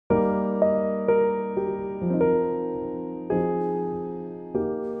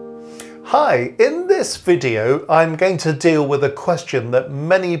Hi, in this video I'm going to deal with a question that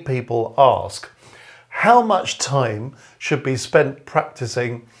many people ask. How much time should be spent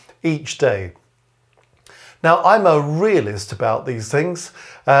practicing each day? Now, I'm a realist about these things,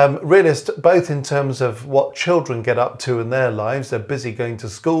 realist both in terms of what children get up to in their lives. They're busy going to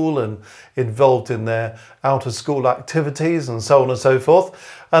school and involved in their out of school activities and so on and so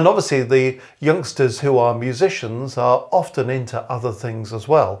forth. And obviously the youngsters who are musicians are often into other things as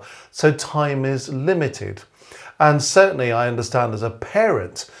well. So time is limited. And certainly I understand as a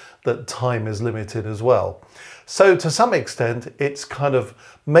parent that time is limited as well. So to some extent, it's kind of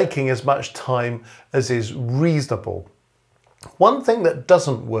making as much time as is reasonable. One thing that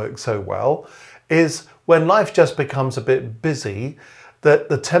doesn't work so well is when life just becomes a bit busy, that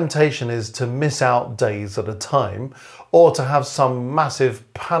the temptation is to miss out days at a time or to have some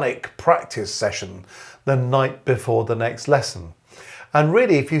massive panic practice session the night before the next lesson. And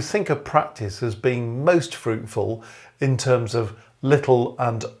really, if you think of practice as being most fruitful in terms of little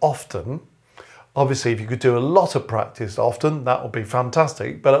and often, obviously, if you could do a lot of practice often, that would be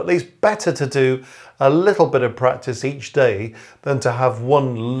fantastic, but at least better to do a little bit of practice each day than to have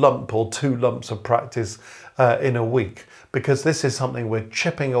one lump or two lumps of practice in a week, because this is something we're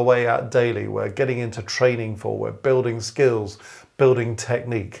chipping away at daily. We're getting into training for, we're building skills, building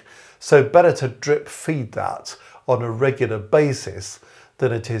technique. So better to drip feed that on a regular basis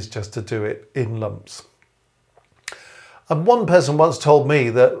than it is just to do it in lumps. And one person once told me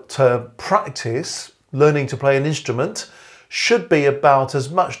that practice, learning to play an instrument, should be about as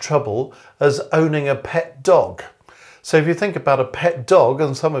much trouble as owning a pet dog. So if you think about a pet dog,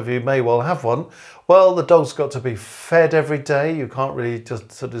 and some of you may well have one, well, the dog's got to be fed every day. You can't really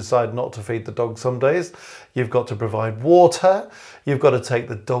just decide not to feed the dog some days. You've got to provide water. You've got to take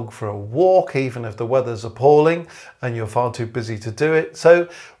the dog for a walk, even if the weather's appalling and you're far too busy to do it. So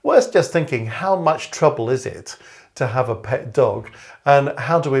worth just thinking, how much trouble is it to have a pet dog, and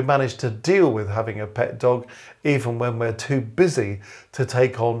how do we manage to deal with having a pet dog even when we're too busy to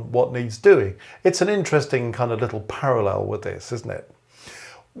take on what needs doing? It's an interesting kind of little parallel with this, isn't it?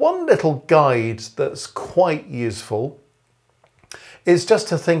 One little guide that's quite useful is just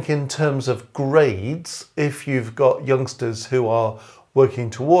to think in terms of grades. If you've got youngsters who are working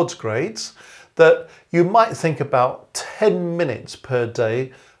towards grades, that you might think about 10 minutes per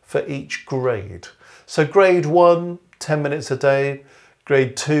day for each grade. So grade 1, 10 minutes a day,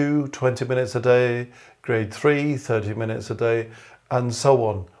 grade 2, 20 minutes a day, grade 3, 30 minutes a day, and so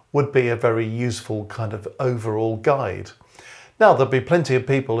on, would be a very useful kind of overall guide. Now, there'll be plenty of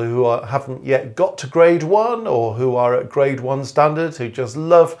people who haven't yet got to grade 1 or who are at grade 1 standard, who just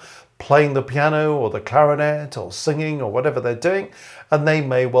love playing the piano or the clarinet or singing or whatever they're doing, and they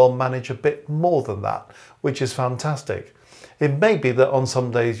may well manage a bit more than that, which is fantastic. It may be that on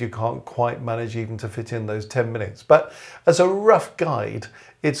some days you can't quite manage even to fit in those 10 minutes, but as a rough guide,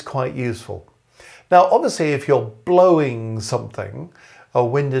 it's quite useful. Now, obviously, if you're blowing something, a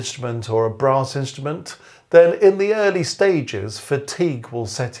wind instrument or a brass instrument, then in the early stages, fatigue will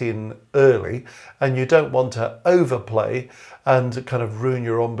set in early, and you don't want to overplay and kind of ruin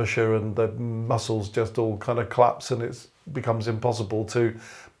your embouchure and the muscles just all kind of collapse and it becomes impossible to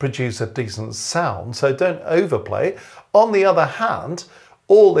produce a decent sound. So don't overplay. On the other hand,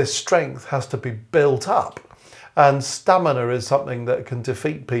 all this strength has to be built up, and stamina is something that can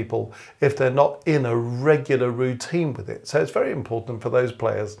defeat people if they're not in a regular routine with it. So it's very important for those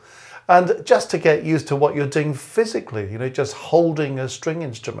players. And just to get used to what you're doing physically, you know, just holding a string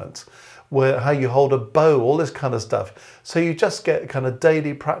instrument, how you hold a bow, all this kind of stuff. So you just get kind of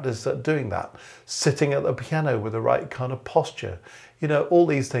daily practice at doing that. Sitting at the piano with the right kind of posture. You know, all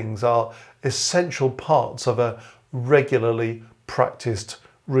these things are essential parts of a regularly practiced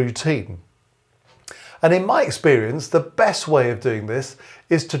routine. And in my experience, the best way of doing this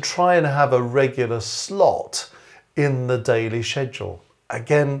is to try and have a regular slot in the daily schedule.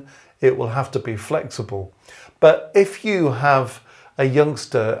 Again, it will have to be flexible. But if you have a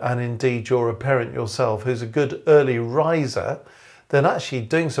youngster, and indeed you're a parent yourself, who's a good early riser, then actually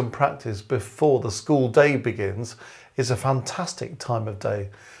doing some practice before the school day begins is a fantastic time of day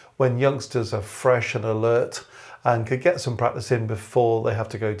when youngsters are fresh and alert and could get some practice in before they have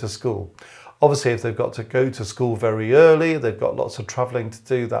to go to school. Obviously, if they've got to go to school very early, they've got lots of travelling to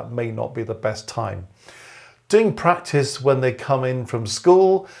do, that may not be the best time. Doing practice when they come in from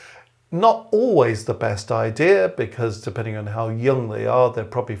school, not always the best idea, because depending on how young they are, they're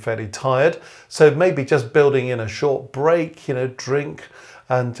probably fairly tired. So maybe just building in a short break, you know, drink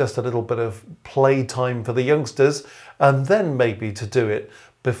and just a little bit of play time for the youngsters, and then maybe to do it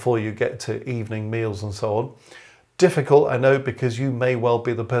before you get to evening meals and so on. difficult, I know, because you may well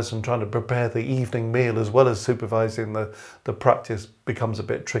be the person trying to prepare the evening meal as well as supervising the practice. Becomes a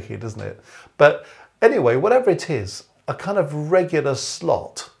bit tricky, doesn't it? But anyway, whatever it is, a kind of regular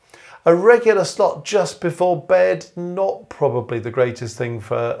slot. A regular slot just before bed, not probably the greatest thing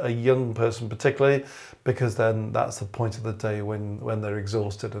for a young person particularly, because then that's the point of the day when they're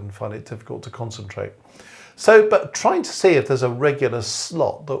exhausted and find it difficult to concentrate. So, but trying to see if there's a regular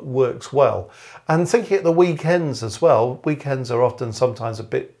slot that works well. And thinking at the weekends as well. Weekends are often sometimes a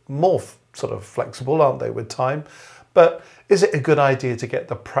bit more sort of flexible, aren't they, with time? But is it a good idea to get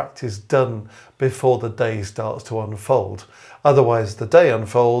the practice done before the day starts to unfold? Otherwise, the day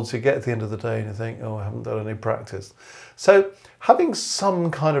unfolds, you get to the end of the day and you think, oh, I haven't done any practice. So having some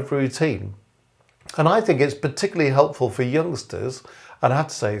kind of routine, and I think it's particularly helpful for youngsters, and I have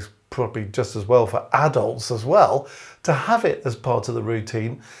to say it's probably just as well for adults as well, to have it as part of the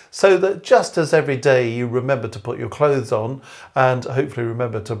routine, so that just as every day you remember to put your clothes on and hopefully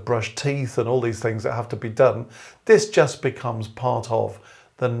remember to brush teeth and all these things that have to be done, this just becomes part of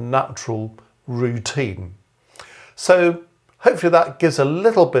the natural routine. So hopefully that gives a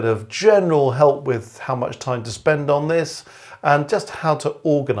little bit of general help with how much time to spend on this and just how to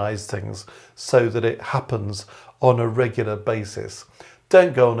organise things so that it happens on a regular basis.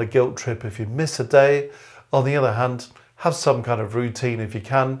 Don't go on a guilt trip if you miss a day. On the other hand, have some kind of routine if you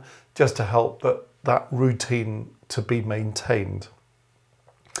can, just to help that routine to be maintained.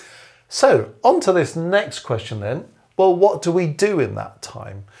 So on to this next question then. Well, what do we do in that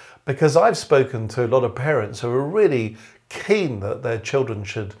time? Because I've spoken to a lot of parents who are really keen that their children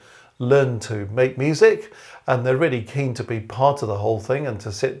should learn to make music, and they're really keen to be part of the whole thing and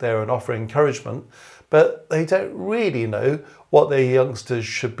to sit there and offer encouragement, but they don't really know what their youngsters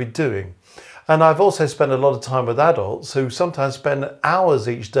should be doing. And I've also spent a lot of time with adults who sometimes spend hours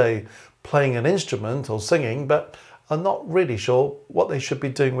each day playing an instrument or singing, but are not really sure what they should be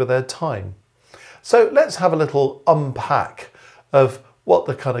doing with their time. So let's have a little unpack of what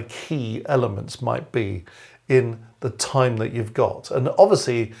the kind of key elements might be in the time that you've got. And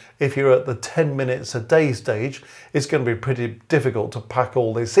obviously, if you're at the 10 minutes a day stage, it's going to be pretty difficult to pack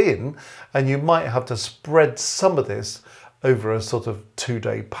all this in, and you might have to spread some of this over a sort of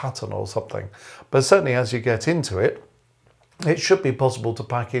 2-day pattern or something. But certainly as you get into it, it should be possible to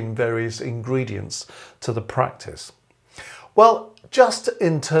pack in various ingredients to the practice. Well, just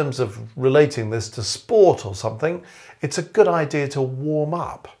in terms of relating this to sport or something, it's a good idea to warm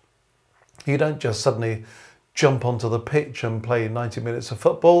up. You don't just suddenly jump onto the pitch and play 90 minutes of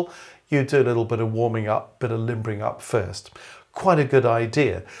football. You do a little bit of warming up, bit of limbering up first. Quite a good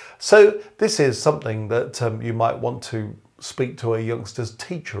idea. So this is something that you might want to speak to a youngster's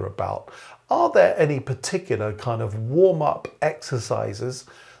teacher about. Are there any particular kind of warm-up exercises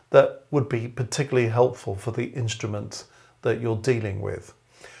that would be particularly helpful for the instrument that you're dealing with?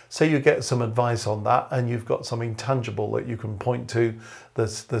 So you get some advice on that, and you've got something tangible that you can point to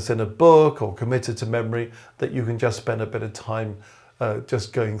that's in a book or committed to memory that you can just spend a bit of time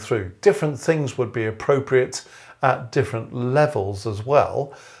just going through. Different things would be appropriate at different levels as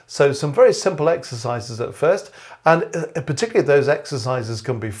well. So some very simple exercises at first, and particularly those exercises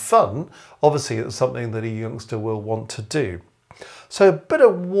can be fun. Obviously it's something that a youngster will want to do. So a bit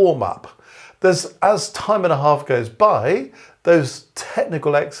of warm up. As time and a half goes by, those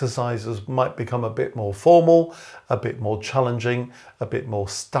technical exercises might become a bit more formal, a bit more challenging, a bit more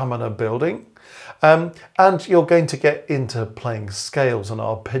stamina building. And you're going to get into playing scales and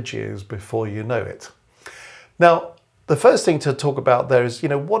arpeggios before you know it. Now, the first thing to talk about there is,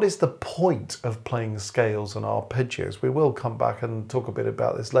 what is the point of playing scales and arpeggios? We will come back and talk a bit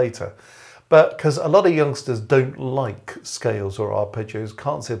about this later. But because a lot of youngsters don't like scales or arpeggios,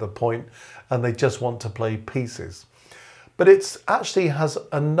 can't see the point, and they just want to play pieces. But it actually has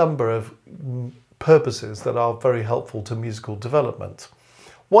a number of purposes that are very helpful to musical development.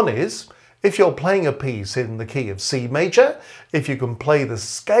 One is, if you're playing a piece in the key of C major, if you can play the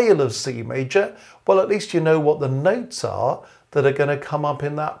scale of C major, well, at least you know what the notes are that are going to come up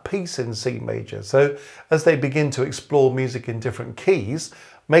in that piece in C major. So as they begin to explore music in different keys,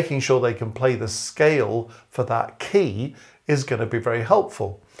 making sure they can play the scale for that key is going to be very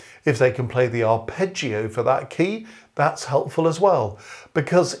helpful. If they can play the arpeggio for that key, that's helpful as well.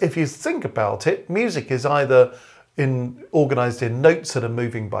 Because if you think about it, music is either organised in notes that are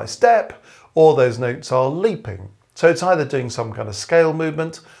moving by step, or those notes are leaping. So it's either doing some kind of scale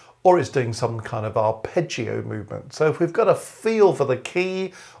movement, or it's doing some kind of arpeggio movement. So if we've got a feel for the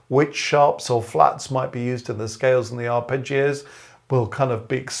key, which sharps or flats might be used in the scales and the arpeggios, we'll kind of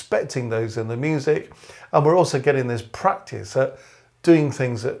be expecting those in the music. And we're also getting this practice at doing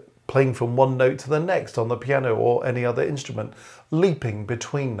things at playing from one note to the next on the piano or any other instrument, leaping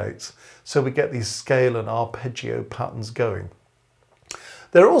between notes. So we get these scale and arpeggio patterns going.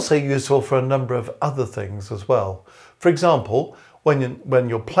 They're also useful for a number of other things as well. For example, when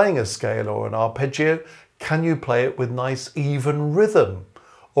you're playing a scale or an arpeggio, can you play it with nice even rhythm?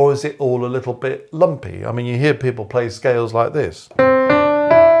 Or is it all a little bit lumpy? I mean, you hear people play scales like this.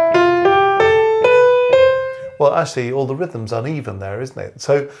 Well, actually, all the rhythm's uneven there, isn't it?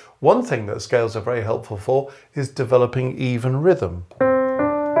 So one thing that scales are very helpful for is developing even rhythm.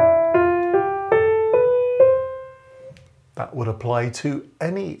 That would apply to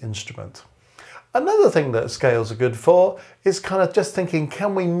any instrument. Another thing that scales are good for is kind of just thinking,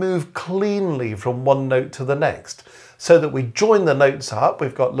 can we move cleanly from one note to the next? So that we join the notes up,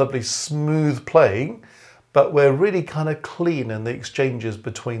 we've got lovely smooth playing, but we're really kind of clean in the exchanges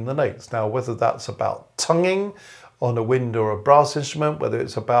between the notes. Now, whether that's about tonguing on a wind or a brass instrument, whether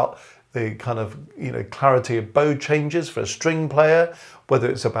it's about the kind of, clarity of bow changes for a string player, whether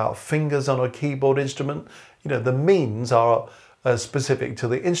it's about fingers on a keyboard instrument, the means are specific to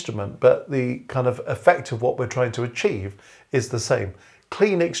the instrument, but the kind of effect of what we're trying to achieve is the same.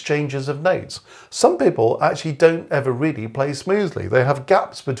 Clean exchanges of notes. Some people actually don't ever really play smoothly. They have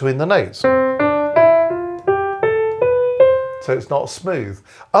gaps between the notes. So it's not smooth.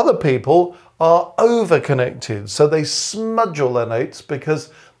 Other people are over-connected, so they smudge all their notes because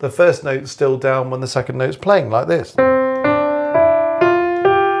the first note's still down when the second note's playing, like this.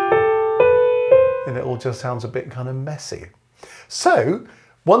 And it all just sounds a bit kind of messy. So,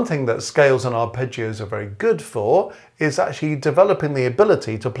 one thing that scales and arpeggios are very good for is actually developing the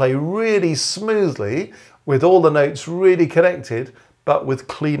ability to play really smoothly with all the notes really connected, but with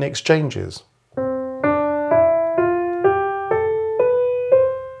clean exchanges.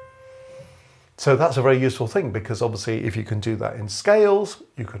 So that's a very useful thing, because obviously if you can do that in scales,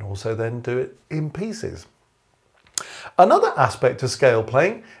 you can also then do it in pieces. Another aspect of scale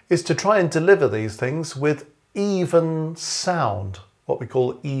playing is to try and deliver these things with even sound, what we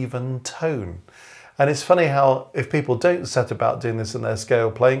call even tone. And it's funny how if people don't set about doing this in their scale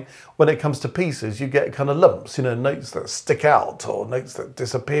playing, when it comes to pieces, you get kind of lumps, notes that stick out or notes that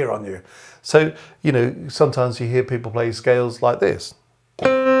disappear on you. So, sometimes you hear people play scales like this.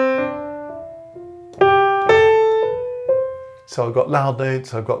 So I've got loud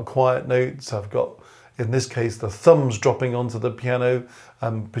notes, I've got quiet notes, I've got, in this case, the thumbs dropping onto the piano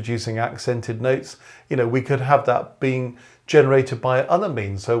and producing accented notes. We could have that being generated by other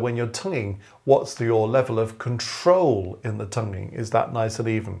means. So when you're tonguing, what's your level of control in the tonguing? Is that nice and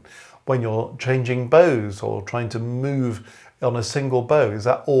even? When you're changing bows or trying to move on a single bow, is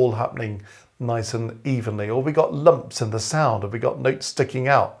that all happening nice and evenly? Or have we got lumps in the sound? Have we got notes sticking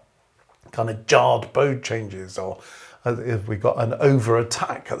out? Kind of jarred bow changes? Or have we got an over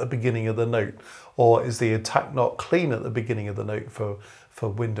attack at the beginning of the note? Or is the attack not clean at the beginning of the note for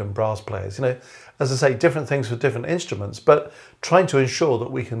wind and brass players? As I say, different things for different instruments, but trying to ensure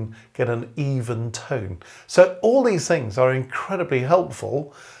that we can get an even tone. So all these things are incredibly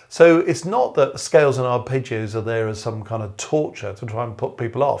helpful. So it's not that scales and arpeggios are there as some kind of torture to try and put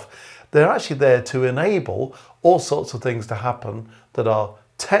people off. They're actually there to enable all sorts of things to happen that are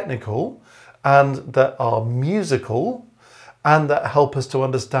technical and that are musical and that help us to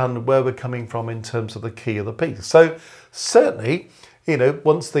understand where we're coming from in terms of the key of the piece. So certainly,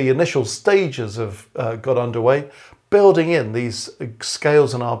 once the initial stages have got underway, building in these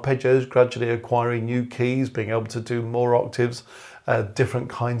scales and arpeggios, gradually acquiring new keys, being able to do more octaves, different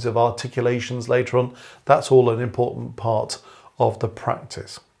kinds of articulations later on, that's all an important part of the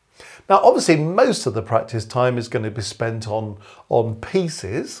practice. Now, obviously, most of the practice time is going to be spent on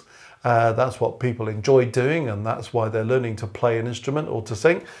pieces. That's what people enjoy doing, and that's why they're learning to play an instrument or to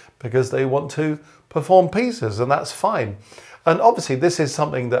sing, because they want to perform pieces, and that's fine. And obviously this is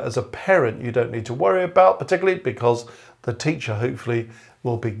something that as a parent you don't need to worry about, particularly because the teacher hopefully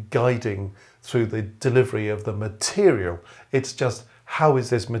will be guiding through the delivery of the material. It's just, how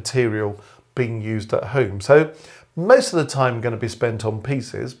is this material being used at home? So most of the time going to be spent on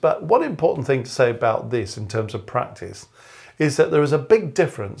pieces, but one important thing to say about this in terms of practice is that there is a big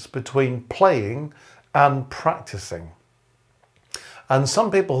difference between playing and practicing. And some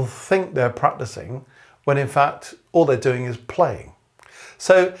people think they're practicing when in fact all they're doing is playing.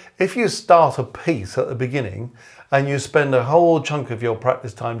 So if you start a piece at the beginning and you spend a whole chunk of your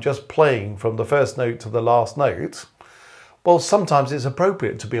practice time just playing from the first note to the last note, well, sometimes it's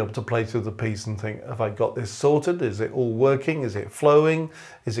appropriate to be able to play through the piece and think, have I got this sorted? Is it all working? Is it flowing?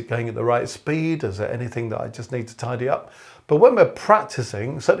 Is it going at the right speed? Is there anything that I just need to tidy up? But when we're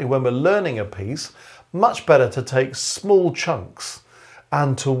practicing, certainly when we're learning a piece, much better to take small chunks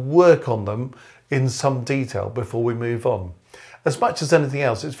and to work on them in some detail before we move on. As much as anything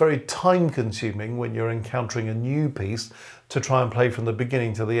else, it's very time consuming when you're encountering a new piece to try and play from the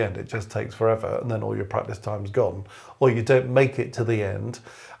beginning to the end. It just takes forever, and then all your practice time's gone, or you don't make it to the end.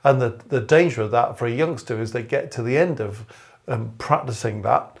 And the danger of that for a youngster is they get to the end of practicing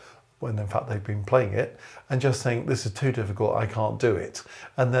that, when in fact they've been playing it, and just think, this is too difficult, I can't do it.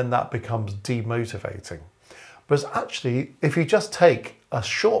 And then that becomes demotivating. Whereas actually, if you just take a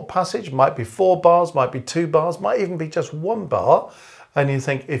short passage, might be 4 bars, might be 2 bars, might even be just 1 bar, and you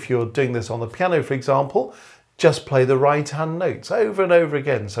think, if you're doing this on the piano, for example, just play the right hand notes over and over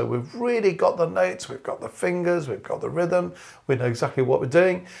again. So we've really got the notes, we've got the fingers, we've got the rhythm, we know exactly what we're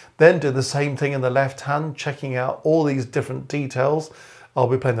doing. Then do the same thing in the left hand, checking out all these different details. Are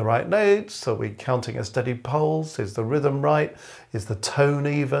we playing the right notes? Are we counting a steady pulse? Is the rhythm right? Is the tone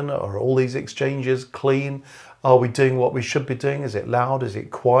even? Are all these exchanges clean? Are we doing what we should be doing? Is it loud? Is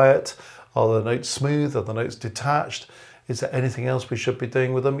it quiet? Are the notes smooth? Are the notes detached? Is there anything else we should be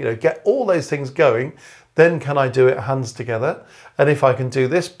doing with them? You know, get all those things going. Then can I do it hands together? And if I can do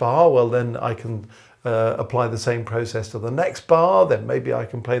this bar, well, then I can apply the same process to the next bar. Then maybe I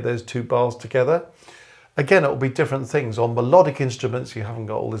can play those 2 bars together. Again, it will be different things. On melodic instruments, you haven't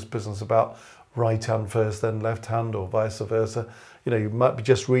got all this business about right hand first, then left hand, or vice versa. You know, you might be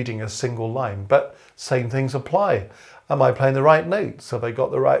just reading a single line, but same things apply. Am I playing the right notes? Have I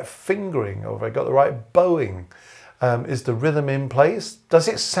got the right fingering? Or have I got the right bowing? Is the rhythm in place? Does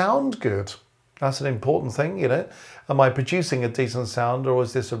it sound good? That's an important thing, you know. Am I producing a decent sound, or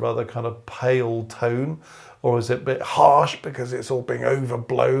is this a rather kind of pale tone? Or is it a bit harsh because it's all being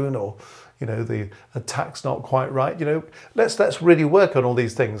overblown, or, you know, the attack's not quite right? You know, let's really work on all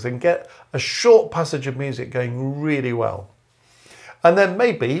these things and get a short passage of music going really well. And then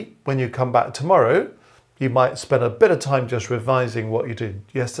maybe when you come back tomorrow, you might spend a bit of time just revising what you did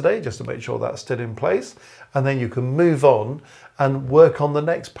yesterday, just to make sure that's still in place. And then you can move on and work on the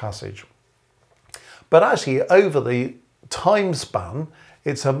next passage. But actually, over the time span,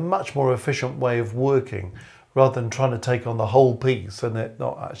 it's a much more efficient way of working, rather than trying to take on the whole piece and it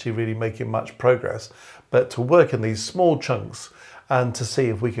not actually really making much progress, but to work in these small chunks and to see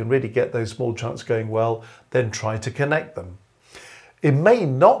if we can really get those small chunks going well, then try to connect them. It may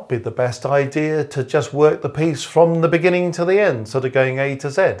not be the best idea to just work the piece from the beginning to the end, sort of going A to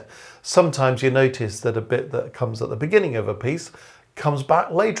Z. Sometimes you notice that a bit that comes at the beginning of a piece comes back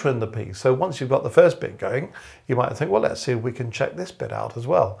later in the piece. So once you've got the first bit going, you might think, well, let's see if we can check this bit out as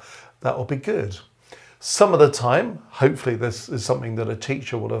well. That will be good. Some of the time, hopefully this is something that a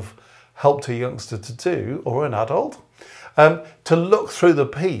teacher will have helped a youngster to do, or an adult, to look through the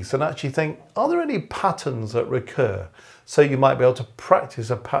piece and actually think, are there any patterns that recur? So you might be able to practice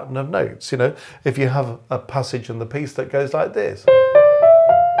a pattern of notes. You know, if you have a passage in the piece that goes like this,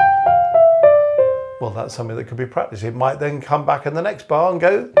 well, that's something that could be practiced. It might then come back in the next bar and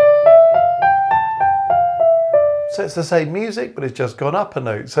go. So it's the same music, but it's just gone up a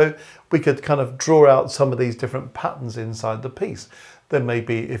note. So we could kind of draw out some of these different patterns inside the piece. There may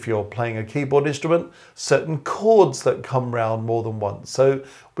be, if you're playing a keyboard instrument, certain chords that come round more than once. So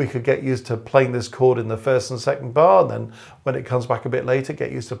we could get used to playing this chord in the first and second bar, and then when it comes back a bit later,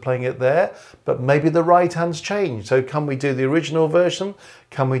 get used to playing it there. But maybe the right hand's changed. So can we do the original version?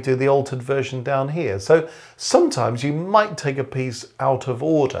 Can we do the altered version down here? So sometimes you might take a piece out of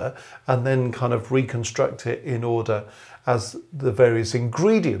order and then kind of reconstruct it in order as the various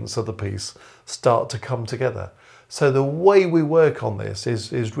ingredients of the piece start to come together. So the way we work on this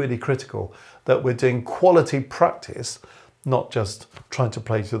is really critical, that we're doing quality practice, not just trying to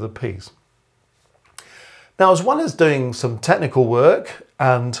play to the piece. Now, as well as doing some technical work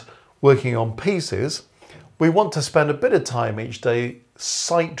and working on pieces, we want to spend a bit of time each day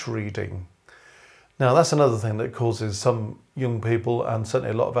sight reading. Now, that's another thing that causes some young people and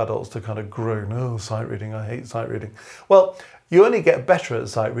certainly a lot of adults to kind of groan, oh, sight reading, I hate sight reading. Well, you only get better at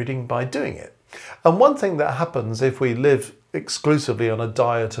sight reading by doing it. And one thing that happens if we live exclusively on a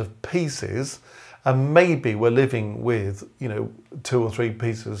diet of pieces, and maybe we're living with, you know, 2 or 3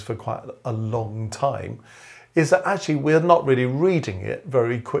 pieces for quite a long time, is that actually we're not really reading it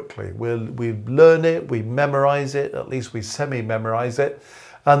very quickly. We learn it, we memorize it, at least we semi-memorize it,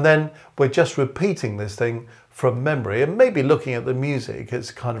 and then we're just repeating this thing from memory, and maybe looking at the music,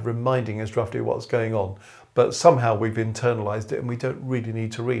 it's kind of reminding us roughly what's going on, but somehow we've internalized it and we don't really need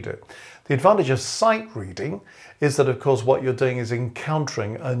to read it. The advantage of sight reading is that, of course, what you're doing is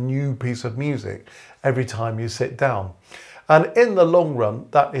encountering a new piece of music every time you sit down. And in the long run,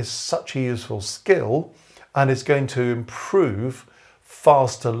 that is such a useful skill, and it's going to improve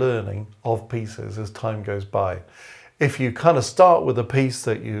faster learning of pieces as time goes by. if you kind of start with a piece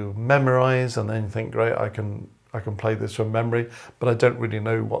that you memorize and then think, great, I can play this from memory, but I don't really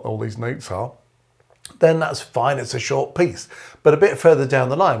know what all these notes are, then that's fine, it's a short piece. But a bit further down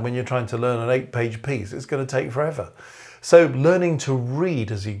the line, when you're trying to learn an 8-page piece, it's going to take forever. So learning to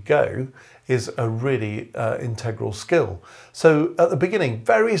read as you go is a really integral skill. So at the beginning,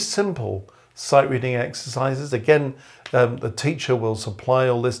 very simple sight reading exercises. Again, the teacher will supply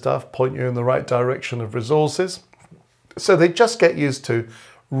all this stuff, point you in the right direction of resources. So they just get used to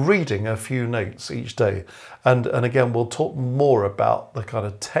reading a few notes each day. And again, we'll talk more about the kind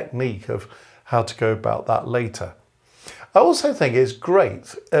of technique of how to go about that later. I also think it's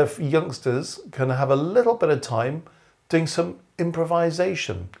great if youngsters can have a little bit of time doing some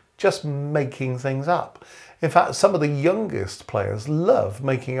improvisation, just making things up. In fact, some of the youngest players love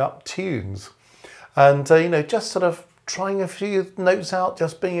making up tunes and, you know, just sort of trying a few notes out,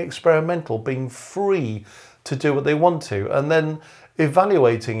 just being experimental, being free to do what they want to, and then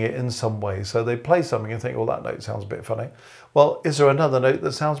evaluating it in some way. So they play something and think, well, that note sounds a bit funny. Well, is there another note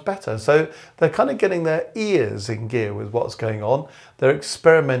that sounds better? So they're kind of getting their ears in gear with what's going on. They're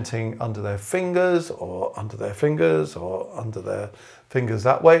experimenting under their fingers or under their fingers or under their fingers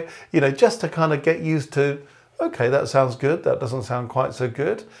that way, you know, just to kind of get used to, okay, that sounds good. That doesn't sound quite so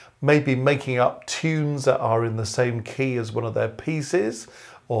good. Maybe making up tunes that are in the same key as one of their pieces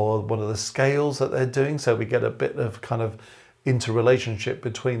or one of the scales that they're doing. So we get a bit of kind of interrelationship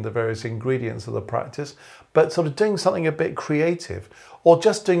between the various ingredients of the practice, but sort of doing something a bit creative, or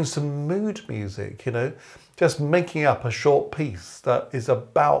just doing some mood music, you know, just making up a short piece that is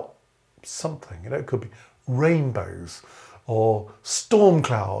about something, you know, it could be rainbows or storm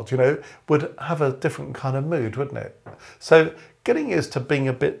clouds, you know, would have a different kind of mood, wouldn't it? So getting used to being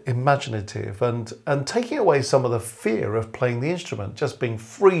a bit imaginative and taking away some of the fear of playing the instrument, just being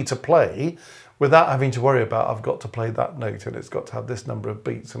free to play without having to worry about, I've got to play that note and it's got to have this number of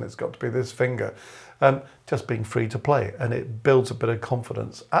beats and it's got to be this finger. Just being free to play, and it builds a bit of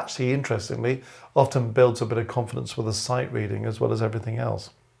confidence. Actually, interestingly, often builds a bit of confidence with the sight reading as well as everything else.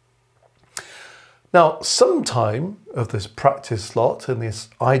 Now, some time of this practice slot in this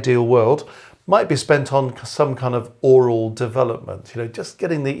ideal world might be spent on some kind of aural development, you know, just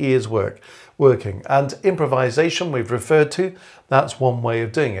getting the ears working. And improvisation we've referred to, that's one way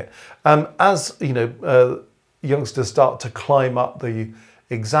of doing it. As, you know, youngsters start to climb up the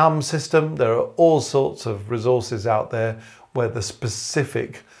exam system, there are all sorts of resources out there where the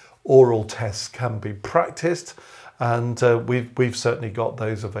specific aural tests can be practiced. And we've certainly got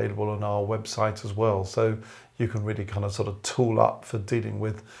those available on our website as well. So you can really kind of sort of tool up for dealing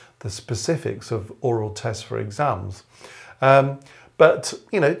with the specifics of aural tests for exams. But,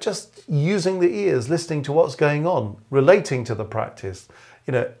 you know, just using the ears, listening to what's going on, relating to the practice.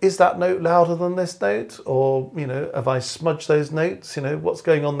 You know, is that note louder than this note? Or, you know, have I smudged those notes? You know, what's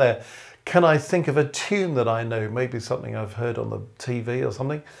going on there? Can I think of a tune that I know, maybe something I've heard on the TV or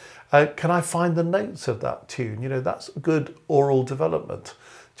something? Can I find the notes of that tune? You know, that's good aural development.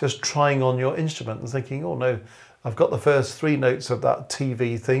 Just trying on your instrument and thinking, oh no, I've got the first 3 notes of that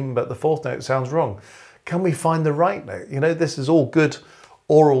TV theme, but the 4th note sounds wrong. Can we find the right note? You know, this is all good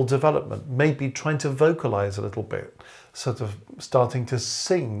aural development. Maybe trying to vocalize a little bit, sort of starting to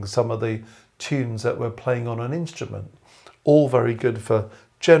sing some of the tunes that we're playing on an instrument. All very good for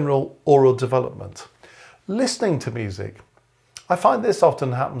general aural development. Listening to music. I find this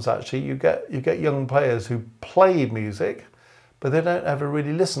often happens actually. You get young players who play music, but they don't ever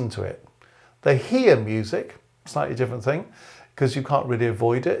really listen to it. They hear music, slightly different thing, because you can't really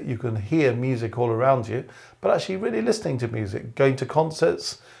avoid it. You can hear music all around you, but actually really listening to music, going to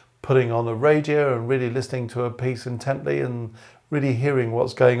concerts, putting on a radio and really listening to a piece intently and really hearing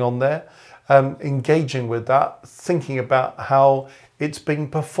what's going on there, engaging with that, thinking about how it's being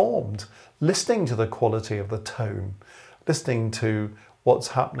performed, listening to the quality of the tone, listening to what's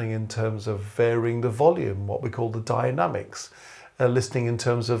happening in terms of varying the volume, what we call the dynamics, listening in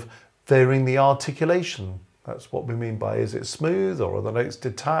terms of varying the articulation. That's what we mean by, is it smooth or are the notes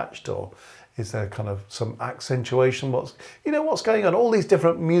detached, or is there kind of some accentuation? What's going on? All these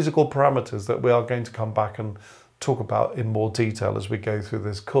different musical parameters that we are going to come back and talk about in more detail as we go through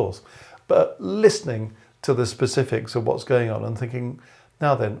this course. But listening to the specifics of what's going on and thinking,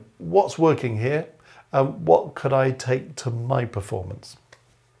 now then, what's working here? And what could I take to my performance?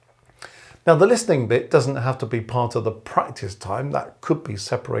 Now, the listening bit doesn't have to be part of the practice time. That could be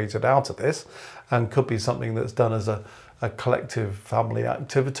separated out of this and could be something that's done as a collective family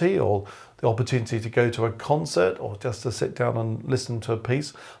activity, or the opportunity to go to a concert, or just to sit down and listen to a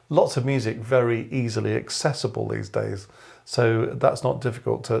piece. Lots of music very easily accessible these days. So that's not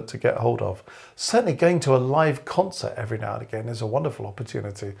difficult to get hold of. Certainly going to a live concert every now and again is a wonderful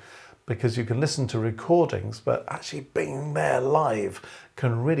opportunity, because you can listen to recordings, but actually being there live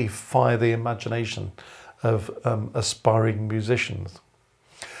can really fire the imagination of aspiring musicians.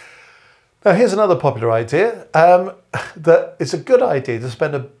 Now here's another popular idea, that it's a good idea to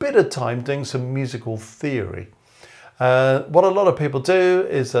spend a bit of time doing some musical theory. What a lot of people do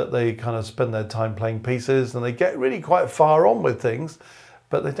is that they kind of spend their time playing pieces and they get really quite far on with things,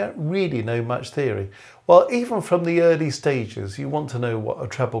 but they don't really know much theory. Well, even from the early stages, you want to know what a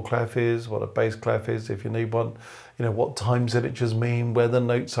treble clef is, what a bass clef is, if you need one, you know, what time signatures mean, where the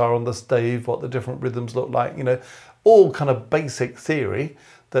notes are on the stave, what the different rhythms look like, you know, all kind of basic theory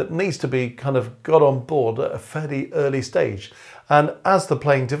that needs to be kind of got on board at a fairly early stage. And as the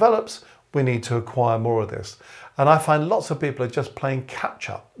playing develops, we need to acquire more of this. And I find lots of people are just playing catch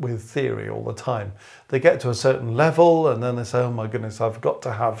up with theory all the time. They get to a certain level and then they say, oh my goodness, I've got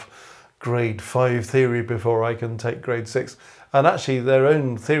to have grade 5 theory before I can take grade 6. And actually their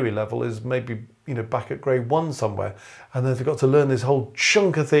own theory level is maybe, you know, back at grade 1 somewhere. And then they've got to learn this whole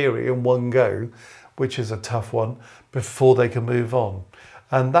chunk of theory in one go, which is a tough one, before they can move on.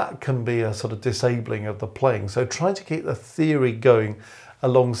 And that can be a sort of disabling of the playing. So trying to keep the theory going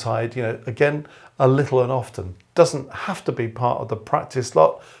alongside, you know, again, a little and often. Doesn't have to be part of the practice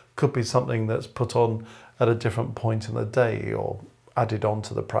lot, could be something that's put on at a different point in the day or added on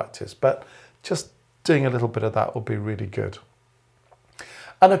to the practice, but just doing a little bit of that would be really good.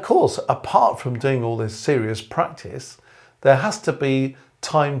 And of course, apart from doing all this serious practice, there has to be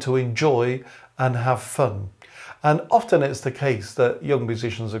time to enjoy and have fun. And often it's the case that young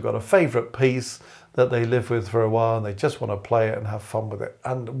musicians have got a favourite piece that they live with for a while and they just want to play it and have fun with it.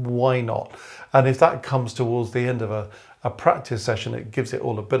 And why not? And if that comes towards the end of a practice session, it gives it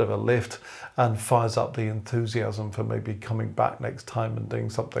all a bit of a lift and fires up the enthusiasm for maybe coming back next time and doing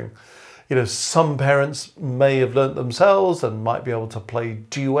something. You know, some parents may have learnt themselves and might be able to play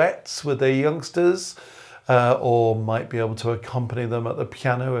duets with their youngsters, or might be able to accompany them at the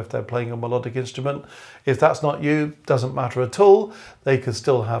piano if they're playing a melodic instrument. If that's not you, doesn't matter at all. They could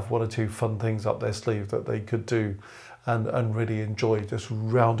still have one or two fun things up their sleeve that they could do and really enjoy just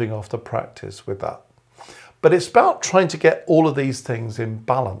rounding off the practice with that. But it's about trying to get all of these things in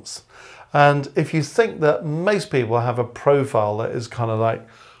balance. And if you think that most people have a profile that is kind of like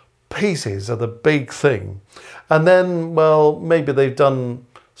pieces are the big thing, and then, well, maybe they've done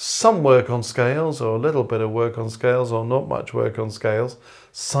some work on scales or a little bit of work on scales or not much work on scales.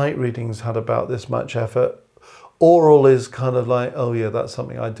 Sight reading's had about this much effort. Aural is kind of like, oh yeah, that's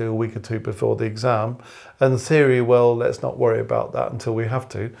something I do a week or two before the exam. And theory, well, let's not worry about that until we have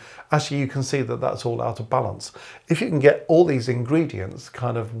to. Actually, you can see that that's all out of balance. If you can get all these ingredients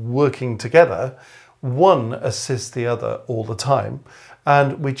kind of working together, one assists the other all the time,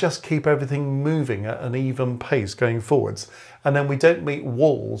 and we just keep everything moving at an even pace going forwards. And then we don't meet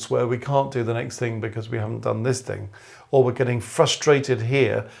walls where we can't do the next thing because we haven't done this thing, or we're getting frustrated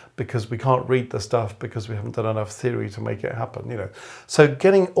here because we can't read the stuff because we haven't done enough theory to make it happen, you know. So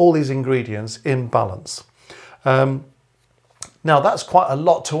getting all these ingredients in balance. Now that's quite a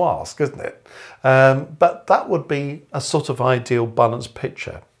lot to ask, isn't it? But that would be a sort of ideal balanced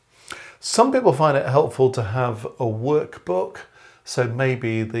picture. Some people find it helpful to have a workbook. So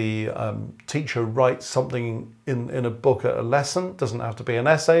maybe the teacher writes something in a book at a lesson. Doesn't have to be an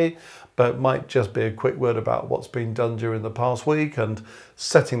essay, but might just be a quick word about what's been done during the past week and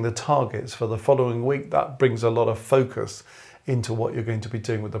setting the targets for the following week. That brings a lot of focus into what you're going to be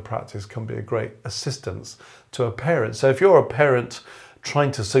doing with the practice, can be a great assistance to a parent. So if you're a parent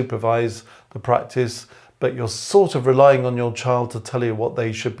trying to supervise the practice, but you're sort of relying on your child to tell you what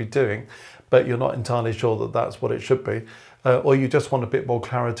they should be doing, but you're not entirely sure that that's what it should be, or you just want a bit more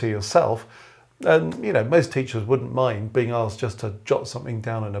clarity yourself, and you know, most teachers wouldn't mind being asked just to jot something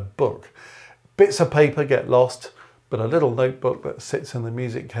down in a book. Bits of paper get lost, but a little notebook that sits in the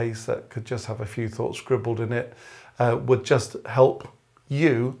music case that could just have a few thoughts scribbled in it would just help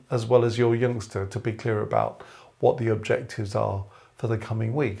you as well as your youngster to be clear about what the objectives are for the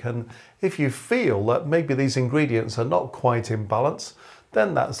coming week. And if you feel that maybe these ingredients are not quite in balance,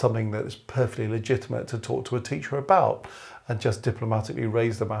 then that's something that is perfectly legitimate to talk to a teacher about and just diplomatically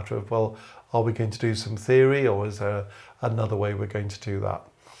raise the matter of, well, are we going to do some theory, or is there another way we're going to do that?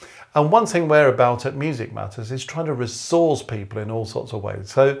 And one thing we're about at Music Matters is trying to resource people in all sorts of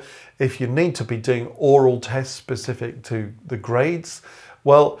ways. So if you need to be doing oral tests specific to the grades,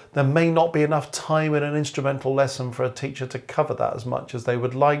 well, there may not be enough time in an instrumental lesson for a teacher to cover that as much as they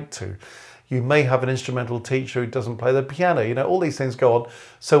would like to. You may have an instrumental teacher who doesn't play the piano. You know, all these things go on.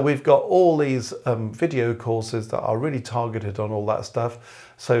 So we've got all these video courses that are really targeted on all that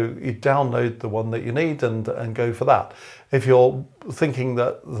stuff. So you download the one that you need and go for that. If you're thinking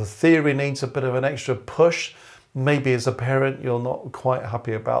that the theory needs a bit of an extra push, maybe as a parent you're not quite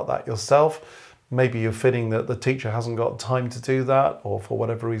happy about that yourself. Maybe you're feeling that the teacher hasn't got time to do that, or for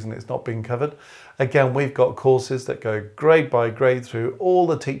whatever reason it's not being covered. Again, we've got courses that go grade by grade through all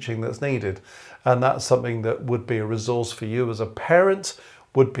the teaching that's needed. And that's something that would be a resource for you as a parent,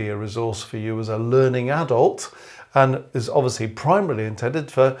 would be a resource for you as a learning adult, and is obviously primarily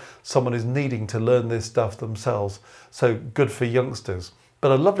intended for someone who's needing to learn this stuff themselves. So good for youngsters,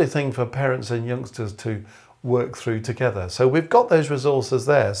 but a lovely thing for parents and youngsters to work through together. So we've got those resources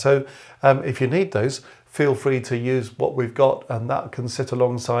there. So if you need those, feel free to use what we've got, and that can sit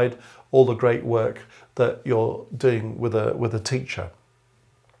alongside all the great work that you're doing with a teacher.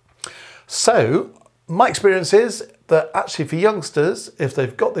 So my experience is that actually for youngsters, if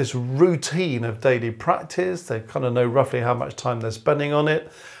they've got this routine of daily practice, they kind of know roughly how much time they're spending on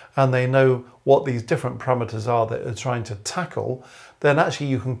it, and they know what these different parameters are that they're trying to tackle, then actually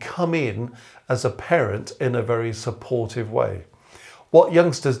you can come in as a parent in a very supportive way. What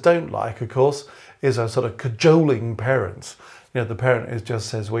youngsters don't like, of course, is a sort of cajoling parent. You know, the parent is just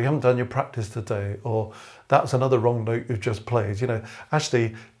says, well, you haven't done your practice today, or that's another wrong note you've just played. You know,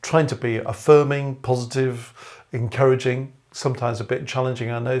 actually trying to be affirming, positive, encouraging, sometimes a bit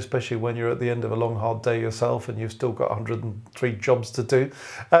challenging, I know, especially when you're at the end of a long, hard day yourself and you've still got 103 jobs to do.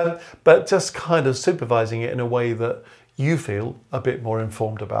 But just kind of supervising it in a way that you feel a bit more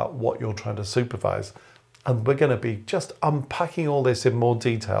informed about what you're trying to supervise. And we're going to be just unpacking all this in more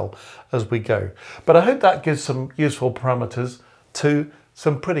detail as we go. But I hope that gives some useful parameters to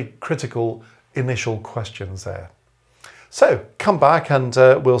some pretty critical initial questions there. So come back and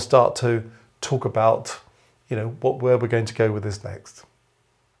we'll start to talk about, you know, where we're going to go with this next.